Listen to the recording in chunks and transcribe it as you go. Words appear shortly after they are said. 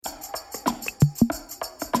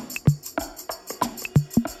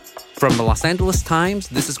From the Los Angeles Times,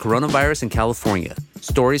 this is Coronavirus in California.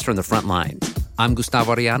 Stories from the front lines. I'm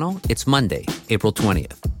Gustavo Arellano. It's Monday, April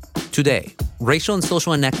 20th. Today, racial and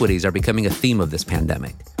social inequities are becoming a theme of this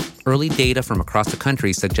pandemic. Early data from across the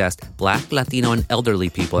country suggest Black, Latino, and elderly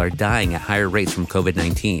people are dying at higher rates from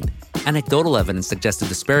COVID-19. Anecdotal evidence suggests the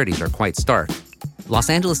disparities are quite stark. Los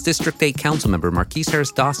Angeles District 8 Councilmember Marquise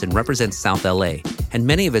Harris Dawson represents South LA, and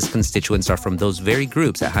many of his constituents are from those very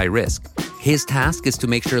groups at high risk. His task is to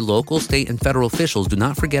make sure local, state, and federal officials do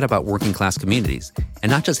not forget about working-class communities, and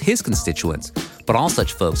not just his constituents, but all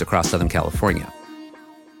such folks across Southern California.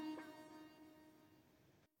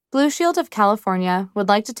 Blue Shield of California would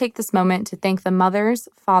like to take this moment to thank the mothers,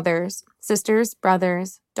 fathers, sisters,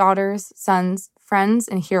 brothers, daughters, sons, friends,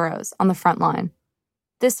 and heroes on the front line.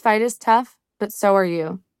 This fight is tough, but so are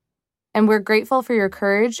you. And we're grateful for your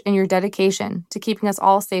courage and your dedication to keeping us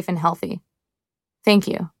all safe and healthy. Thank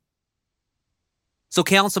you. So,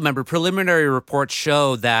 Councilmember, preliminary reports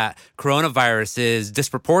show that coronavirus is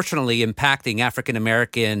disproportionately impacting African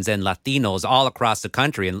Americans and Latinos all across the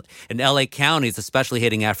country. And LA County is especially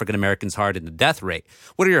hitting African Americans hard in the death rate.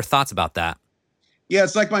 What are your thoughts about that? Yeah,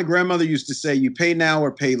 it's like my grandmother used to say, you pay now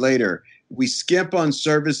or pay later. We skimp on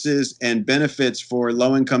services and benefits for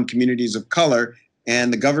low-income communities of color,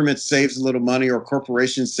 and the government saves a little money, or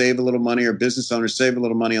corporations save a little money, or business owners save a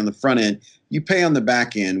little money on the front end. You pay on the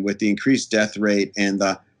back end with the increased death rate and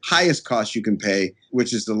the highest cost you can pay,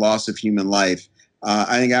 which is the loss of human life.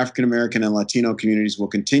 I think African American and Latino communities will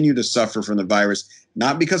continue to suffer from the virus,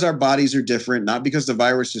 not because our bodies are different, not because the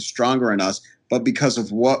virus is stronger in us, but because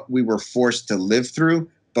of what we were forced to live through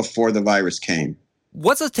before the virus came.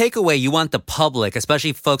 What's the takeaway you want the public,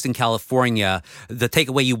 especially folks in California, the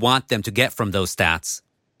takeaway you want them to get from those stats?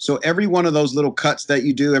 So every one of those little cuts that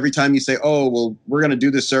you do, every time you say, oh, well, we're going to do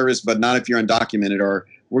this service, but not if you're undocumented, or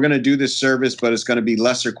we're going to do this service, but it's going to be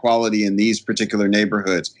lesser quality in these particular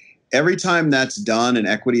neighborhoods. Every time that's done and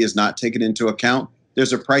equity is not taken into account,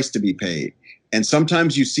 there's a price to be paid. And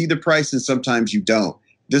sometimes you see the price and sometimes you don't.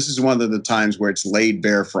 This is one of the times where it's laid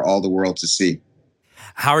bare for all the world to see.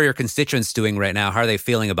 How are your constituents doing right now? How are they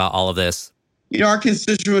feeling about all of this? You know, our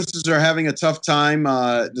constituents are having a tough time.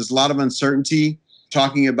 There's a lot of uncertainty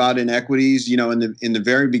talking about inequities. You know, in the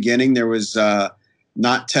very beginning, there was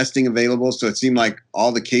not testing available. So it seemed like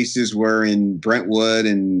all the cases were in Brentwood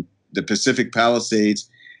and the Pacific Palisades.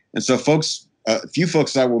 And so a few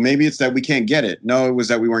folks thought, well, maybe it's that we can't get it. No, it was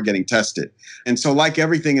that we weren't getting tested. And so like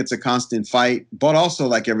everything, it's a constant fight. But also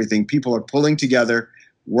like everything, people are pulling together,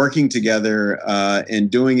 working together, and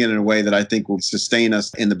doing it in a way that I think will sustain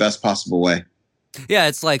us in the best possible way. Yeah,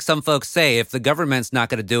 it's like some folks say, if the government's not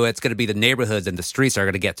going to do it, it's going to be the neighborhoods and the streets are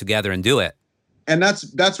going to get together and do it. And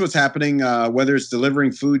that's what's happening, whether it's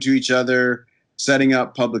delivering food to each other, setting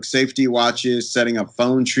up public safety watches, setting up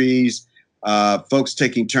phone trees, folks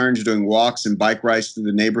taking turns doing walks and bike rides through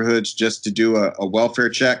the neighborhoods just to do a welfare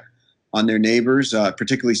check on their neighbors,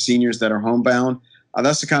 particularly seniors that are homebound.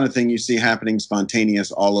 That's the kind of thing you see happening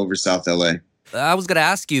spontaneous all over South LA. I was going to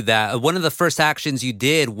ask you that. One of the first actions you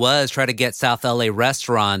did was try to get South LA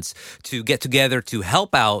restaurants to get together to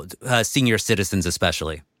help out senior citizens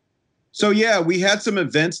especially. So, yeah, we had some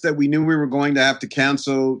events that we knew we were going to have to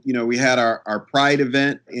cancel. You know, we had our Pride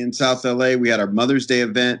event in South LA. We had our Mother's Day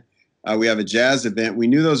event. We have a jazz event. We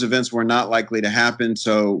knew those events were not likely to happen.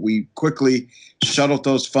 So we quickly shuttled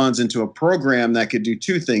those funds into a program that could do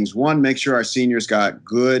two things. One, make sure our seniors got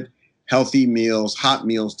good, healthy meals, hot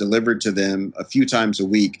meals delivered to them a few times a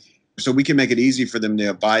week, so we can make it easy for them to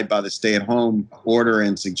abide by the stay-at-home order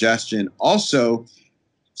and suggestion. Also,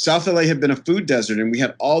 South LA had been a food desert, and we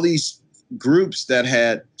had all these groups that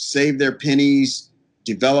had saved their pennies,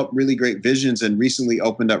 developed really great visions, and recently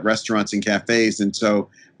opened up restaurants and cafes. And so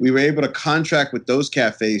we were able to contract with those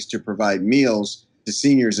cafes to provide meals to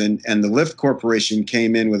seniors. And the Lyft Corporation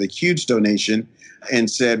came in with a huge donation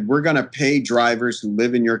and said, we're going to pay drivers who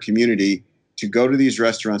live in your community to go to these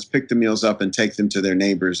restaurants, pick the meals up, and take them to their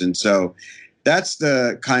neighbors. And so that's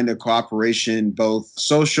the kind of cooperation, both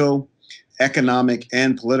social, economic,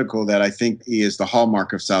 and political, that I think is the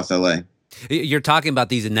hallmark of South LA. You're talking about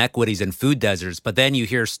these inequities in food deserts, but then you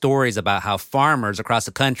hear stories about how farmers across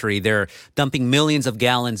the country, they're dumping millions of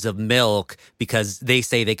gallons of milk because they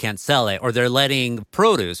say they can't sell it, or they're letting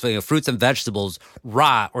produce, fruits and vegetables,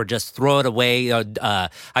 rot or just throw it away.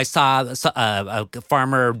 I saw a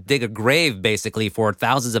farmer dig a grave basically for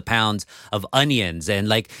thousands of pounds of onions, and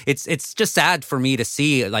it's just sad for me to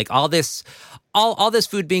see all this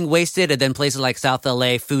food being wasted, and then places like South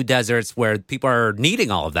LA, food deserts where people are needing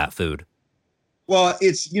all of that food. Well,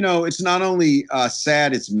 it's not only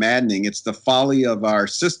sad, it's maddening. It's the folly of our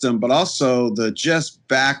system, but also the just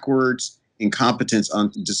backwards incompetence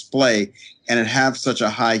on display, and it have such a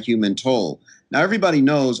high human toll. Now, everybody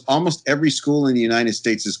knows almost every school in the United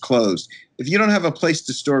States is closed. If you don't have a place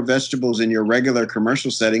to store vegetables in your regular commercial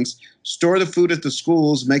settings, store the food at the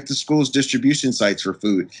schools, make the schools distribution sites for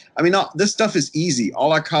food. I mean, this stuff is easy.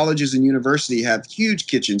 All our colleges and university have huge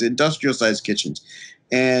kitchens, industrial-sized kitchens.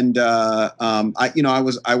 And I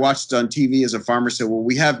watched on TV as a farmer said, well,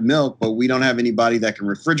 we have milk, but we don't have anybody that can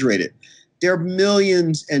refrigerate it. There are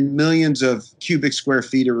millions and millions of cubic square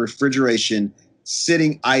feet of refrigeration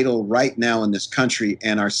sitting idle right now in this country,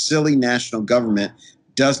 and our silly national government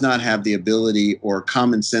does not have the ability or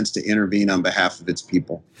common sense to intervene on behalf of its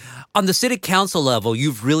people. On the city council level,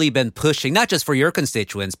 you've really been pushing, not just for your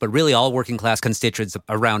constituents, but really all working class constituents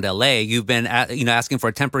around LA. You've been asking for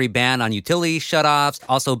a temporary ban on utility shutoffs,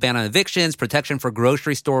 also ban on evictions, protection for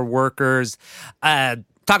grocery store workers. Talk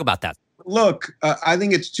about that. Look, I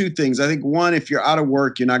think it's two things. I think one, if you're out of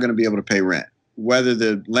work, you're not going to be able to pay rent. Whether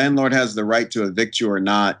the landlord has the right to evict you or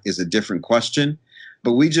not is a different question.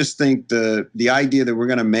 But we just think the idea that we're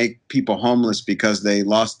going to make people homeless because they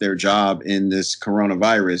lost their job in this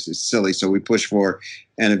coronavirus is silly. So we push for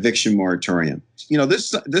an eviction moratorium.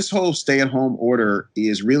 This whole stay-at-home order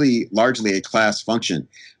is really largely a class function.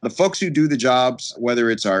 The folks who do the jobs, whether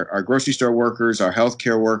it's our grocery store workers, our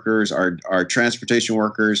healthcare workers, our transportation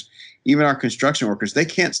workers, even our construction workers, they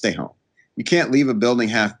can't stay home. You can't leave a building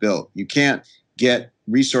half built. You can't get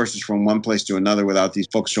resources from one place to another without these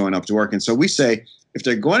folks showing up to work. And so we say, if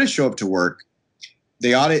they're going to show up to work,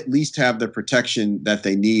 they ought to at least have the protection that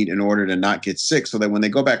they need in order to not get sick, so that when they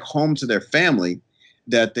go back home to their family,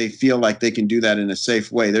 that they feel like they can do that in a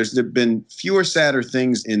safe way. There's been fewer sadder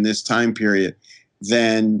things in this time period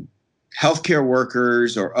than healthcare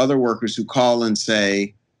workers or other workers who call and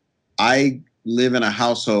say, I live in a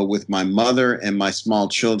household with my mother and my small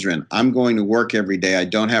children. I'm going to work every day. I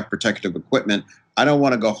don't have protective equipment. I don't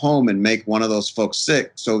want to go home and make one of those folks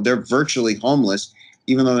sick. So they're virtually homeless,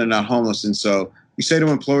 even though they're not homeless. And so we say to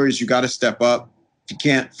employers, you got to step up. If you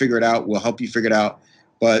can't figure it out, we'll help you figure it out.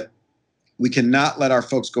 But we cannot let our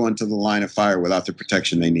folks go into the line of fire without the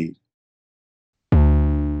protection they need.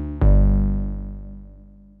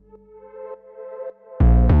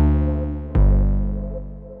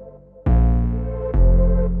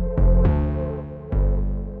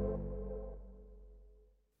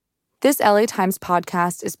 This LA Times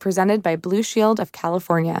podcast is presented by Blue Shield of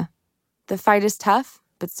California. The fight is tough,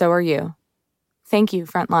 but so are you. Thank you,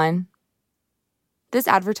 Frontline. This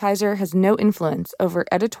advertiser has no influence over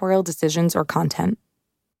editorial decisions or content.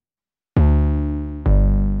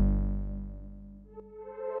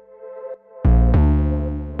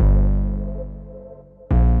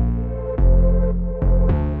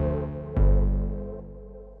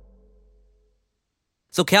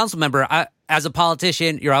 So, council member, as a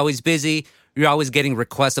politician, you're always busy. You're always getting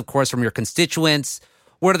requests, of course, from your constituents.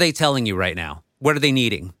 What are they telling you right now? What are they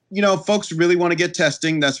needing? Folks really want to get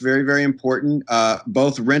testing. That's very, very important.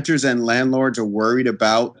 Both renters and landlords are worried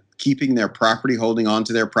about keeping their property, holding on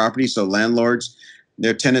to their property. So landlords,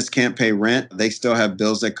 their tenants can't pay rent. They still have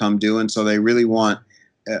bills that come due. And so they really want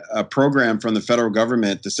a program from the federal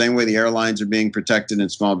government, the same way the airlines are being protected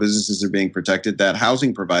and small businesses are being protected, that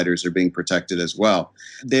housing providers are being protected as well.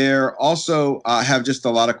 They're also have just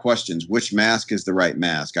a lot of questions. Which mask is the right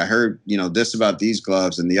mask? I heard, this about these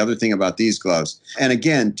gloves and the other thing about these gloves. And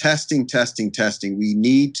again, testing. We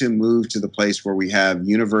need to move to the place where we have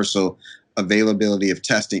universal availability of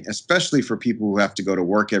testing, especially for people who have to go to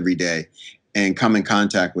work every day and come in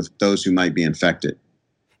contact with those who might be infected.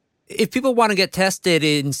 If people want to get tested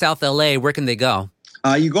in South LA, where can they go?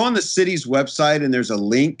 You go on the city's website and there's a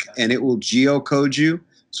link and it will geocode you.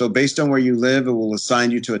 So based on where you live, it will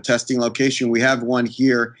assign you to a testing location. We have one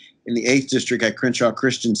here in the 8th District at Crenshaw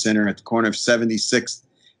Christian Center at the corner of 76th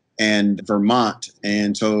and Vermont.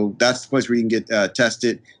 And so that's the place where you can get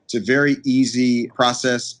tested. It's a very easy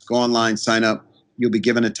process. Go online, sign up. You'll be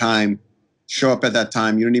given a time. Show up at that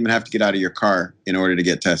time. You don't even have to get out of your car in order to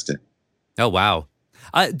get tested. Oh, wow.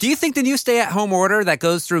 Do you think the new stay-at-home order that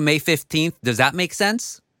goes through May 15th, does that make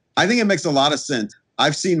sense? I think it makes a lot of sense.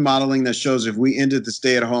 I've seen modeling that shows if we ended the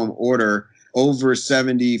stay-at-home order, over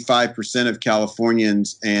 75% of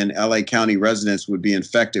Californians and LA County residents would be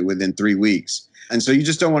infected within 3 weeks. And so you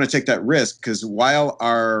just don't want to take that risk, because while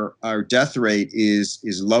our death rate is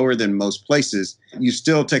lower than most places, you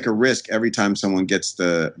still take a risk every time someone gets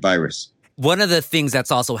the virus. One of the things that's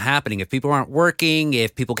also happening, if people aren't working,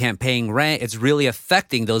 if people can't pay rent, it's really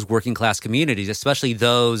affecting those working class communities, especially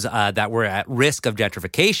those that were at risk of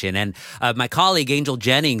gentrification. And my colleague Angel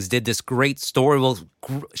Jennings did this great story. Well,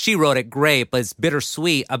 she wrote it great, but it's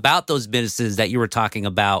bittersweet about those businesses that you were talking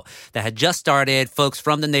about that had just started, folks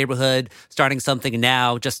from the neighborhood starting something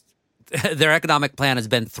now, just their economic plan has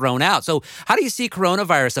been thrown out. So how do you see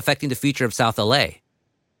coronavirus affecting the future of South LA?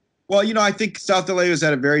 Well, I think South LA was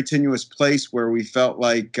at a very tenuous place where we felt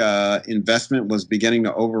like investment was beginning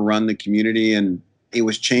to overrun the community, and it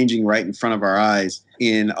was changing right in front of our eyes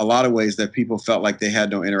in a lot of ways that people felt like they had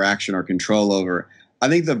no interaction or control over. I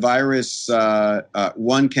think the virus,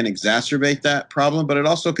 one, can exacerbate that problem, but it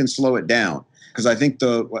also can slow it down. Because I think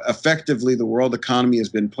effectively the world economy has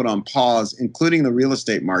been put on pause, including the real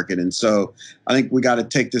estate market. And so I think we got to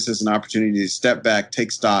take this as an opportunity to step back,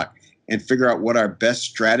 take stock, and figure out what our best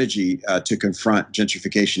strategy to confront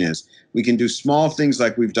gentrification is. We can do small things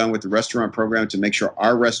like we've done with the restaurant program to make sure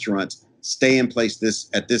our restaurants stay in place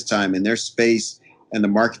at this time, and their space and the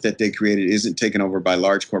market that they created isn't taken over by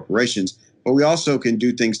large corporations. But we also can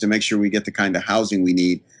do things to make sure we get the kind of housing we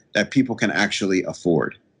need that people can actually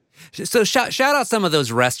afford. So shout out some of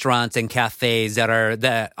those restaurants and cafes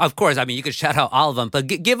that of course, I mean, you could shout out all of them, but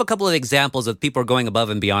give a couple of examples of people who are going above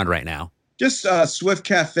and beyond right now. Just Swift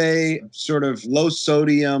Cafe, sort of low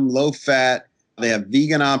sodium, low fat. They have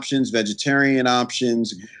vegan options, vegetarian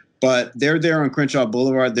options, but they're there on Crenshaw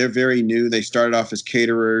Boulevard. They're very new. They started off as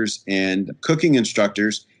caterers and cooking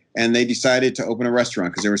instructors, and they decided to open a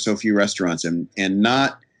restaurant because there were so few restaurants. And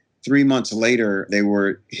not 3 months later, they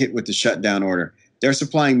were hit with the shutdown order. They're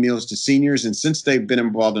supplying meals to seniors, and since they've been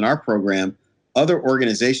involved in our program, other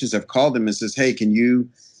organizations have called them and says, hey, can you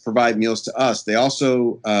provide meals to us? They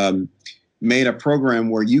also made a program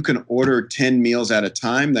where you can order 10 meals at a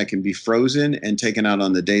time that can be frozen and taken out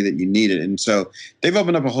on the day that you need it. And so they've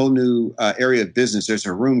opened up a whole new area of business. There's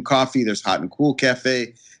Haroon Coffee, there's Hot and Cool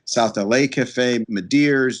Cafe, South LA Cafe,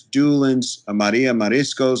 Madeir's, Doolin's, Maria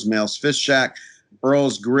Mariscos, Mel's Fish Shack,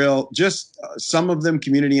 Earl's Grill, just some of them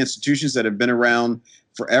community institutions that have been around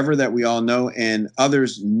forever that we all know, and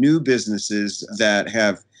others new businesses that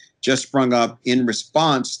have just sprung up in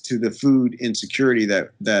response to the food insecurity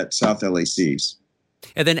that South LA sees.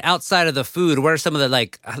 And then outside of the food, what are some of the,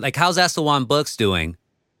 like how's Esalen Books doing?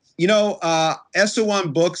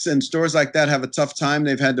 Esalen Books and stores like that have a tough time.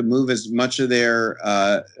 They've had to move as much of their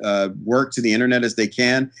work to the internet as they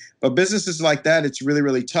can. But businesses like that, it's really,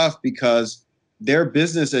 really tough because their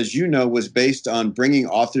business, as you know, was based on bringing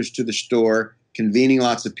authors to the store, convening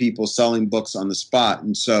lots of people, selling books on the spot.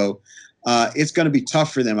 And so it's going to be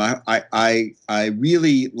tough for them. I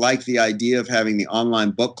really like the idea of having the online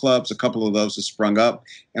book clubs. A couple of those have sprung up,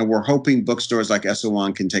 and we're hoping bookstores like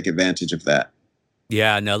Esalen can take advantage of that.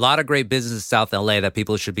 Yeah, no, a lot of great business in South LA that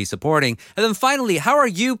people should be supporting. And then finally, how are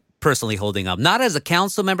you personally holding up? Not as a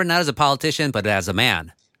council member, not as a politician, but as a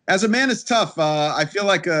man. As a man, it's tough. I feel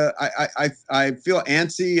like I feel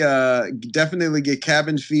antsy. Definitely get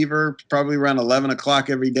cabin fever, probably around 11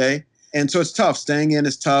 o'clock every day. And so it's tough. Staying in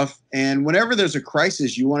is tough. And whenever there's a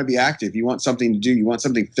crisis, you want to be active. You want something to do. You want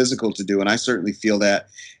something physical to do. And I certainly feel that.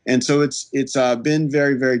 And so it's been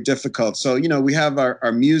very, very difficult. So, we have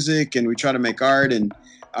our music and we try to make art. And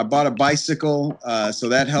I bought a bicycle, so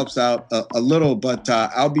that helps out a little. But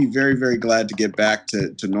I'll be very, very glad to get back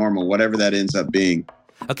to normal, whatever that ends up being.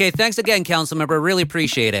 Okay, thanks again, Councilmember. Really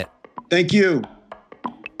appreciate it. Thank you.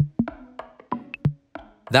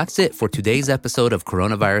 That's it for today's episode of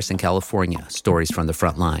Coronavirus in California, Stories from the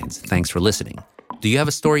Front Lines. Thanks for listening. Do you have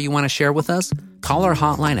a story you want to share with us? Call our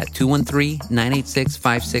hotline at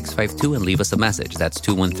 213-986-5652 and leave us a message. That's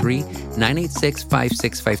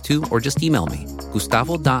 213-986-5652, or just email me,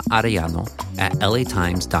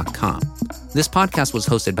 gustavo.arellano@latimes.com. This podcast was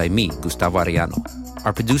hosted by me, Gustavo Arellano.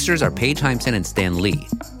 Our producers are Paige Hyamson and Stan Lee.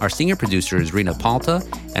 Our senior producer is Rena Palta,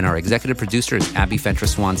 and our executive producer is Abby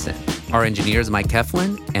Fentra-Swanson. Our engineer is Mike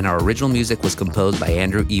Heflin, and our original music was composed by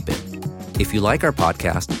Andrew Eben. If you like our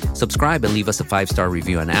podcast, subscribe and leave us a 5-star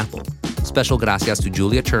review on Apple. Special gracias to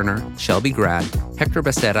Julia Turner, Shelby Grad, Hector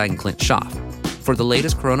Becerra, and Clint Schaff. For the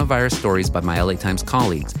latest coronavirus stories by my LA Times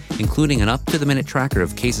colleagues, including an up-to-the-minute tracker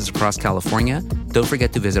of cases across California, don't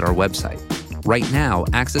forget to visit our website. Right now,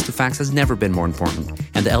 access to facts has never been more important,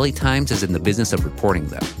 and the LA Times is in the business of reporting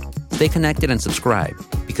them. Stay connected and subscribe,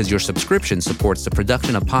 because your subscription supports the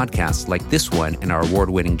production of podcasts like this one and our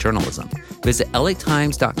award-winning journalism. Visit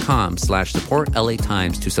latimes.com/support LA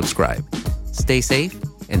Times to subscribe. Stay safe,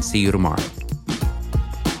 and see you tomorrow.